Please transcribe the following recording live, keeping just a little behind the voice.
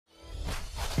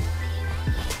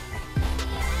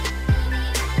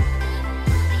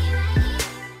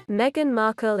Meghan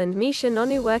Markle and Misha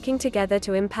Nonoo working together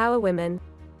to empower women.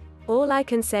 All I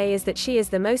can say is that she is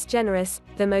the most generous,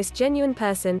 the most genuine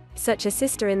person, such a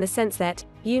sister in the sense that,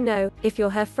 if you're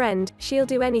her friend, she'll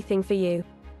do anything for you.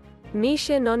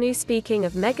 Misha Nonoo speaking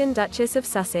of Meghan, Duchess of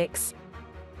Sussex.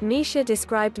 Misha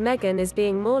described Meghan as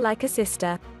being more like a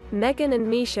sister. Meghan and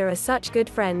Misha are such good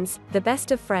friends, the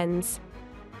best of friends.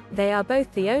 They are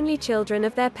both the only children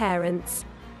of their parents.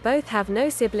 Both have no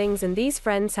siblings and these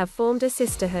friends have formed a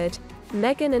sisterhood.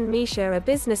 Meghan and Misha are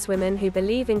businesswomen who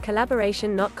believe in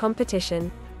collaboration, not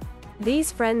competition.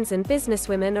 These friends and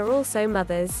businesswomen are also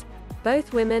mothers.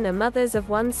 Both women are mothers of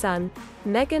one son.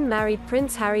 Meghan married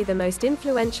Prince Harry, the most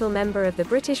influential member of the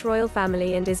British royal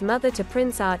family, and is mother to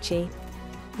Prince Archie.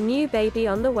 New baby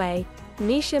on the way.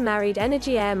 Misha married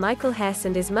energy heir Michael Hess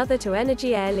and is mother to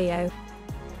energy heir Leo.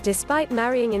 Despite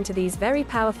marrying into these very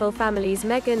powerful families,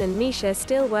 Meghan and Misha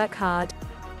still work hard.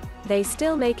 They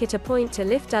still make it a point to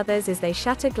lift others as they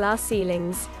shatter glass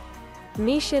ceilings.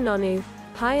 Misha Nonoo,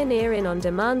 pioneer in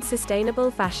on-demand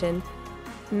sustainable fashion.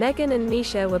 Meghan and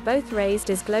Misha were both raised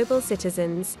as global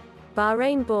citizens.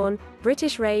 Bahrain-born,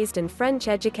 British-raised and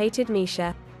French-educated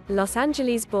Misha. Los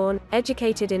Angeles-born,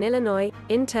 educated in Illinois,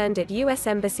 interned at U.S.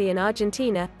 Embassy in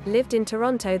Argentina, lived in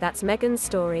Toronto. That's Meghan's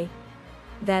story.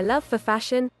 Their love for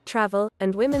fashion, travel,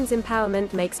 and women's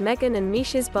empowerment makes Meghan and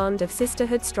Misha's bond of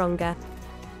sisterhood stronger.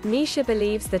 Misha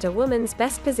believes that a woman's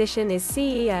best position is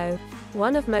CEO.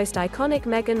 One of most iconic,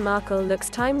 Meghan Markle looks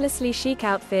timelessly chic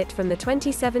outfit from the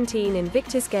 2017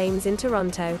 Invictus Games in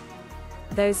Toronto.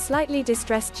 Those slightly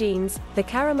distressed jeans, the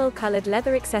caramel-colored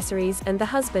leather accessories, and the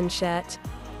husband shirt.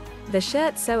 The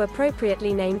shirt, so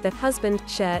appropriately named the husband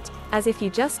shirt, as if you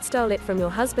just stole it from your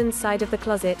husband's side of the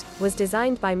closet, was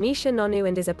designed by Misha Nonoo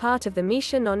and is a part of the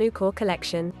Misha Nonoo core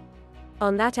collection.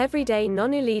 On that everyday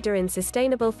Nonoo leader in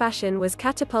sustainable fashion was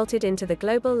catapulted into the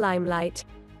global limelight.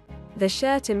 The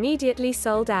shirt immediately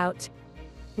sold out.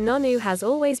 Nonoo has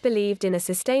always believed in a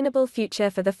sustainable future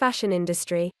for the fashion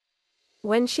industry.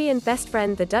 When she and best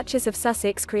friend the Duchess of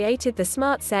Sussex created the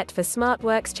Smart Set for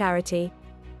SmartWorks charity.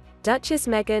 Duchess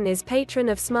Meghan is patron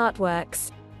of SmartWorks.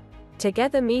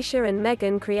 Together Misha and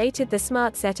Meghan created the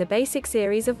Smart Set, a basic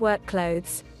series of work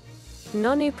clothes.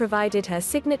 Nonoo provided her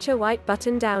signature white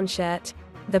button-down shirt.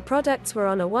 The products were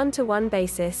on a one-to-one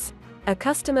basis. A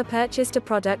customer purchased a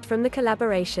product from the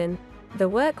collaboration. The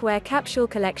workwear capsule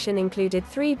collection included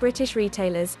 3 British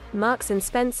retailers, Marks &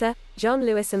 Spencer, John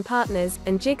Lewis & Partners,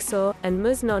 and Jigsaw, and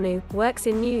Ms. Nonoo works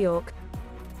in New York.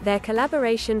 Their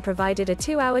collaboration provided a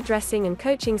 2-hour dressing and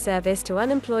coaching service to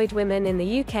unemployed women in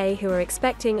the UK who are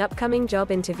expecting upcoming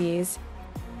job interviews.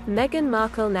 Meghan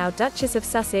Markle, now Duchess of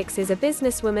Sussex, is a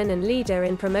businesswoman and leader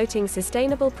in promoting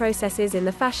sustainable processes in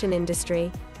the fashion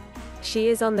industry. She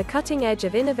is on the cutting edge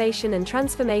of innovation and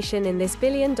transformation in this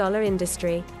billion-dollar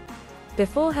industry.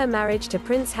 Before her marriage to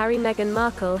Prince Harry, Meghan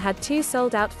Markle had 2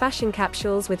 sold-out fashion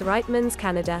capsules with Reitmans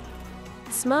Canada.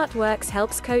 SmartWorks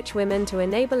helps coach women to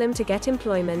enable them to get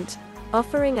employment,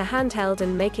 offering a handheld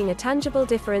and making a tangible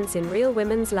difference in real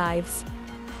women's lives.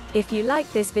 If you like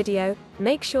this video,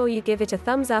 make sure you give it a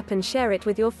thumbs up and share it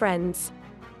with your friends.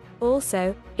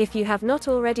 Also, if you have not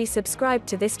already subscribed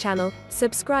to this channel,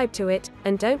 subscribe to it,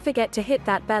 and don't forget to hit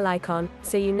that bell icon,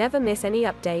 so you never miss any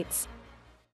updates.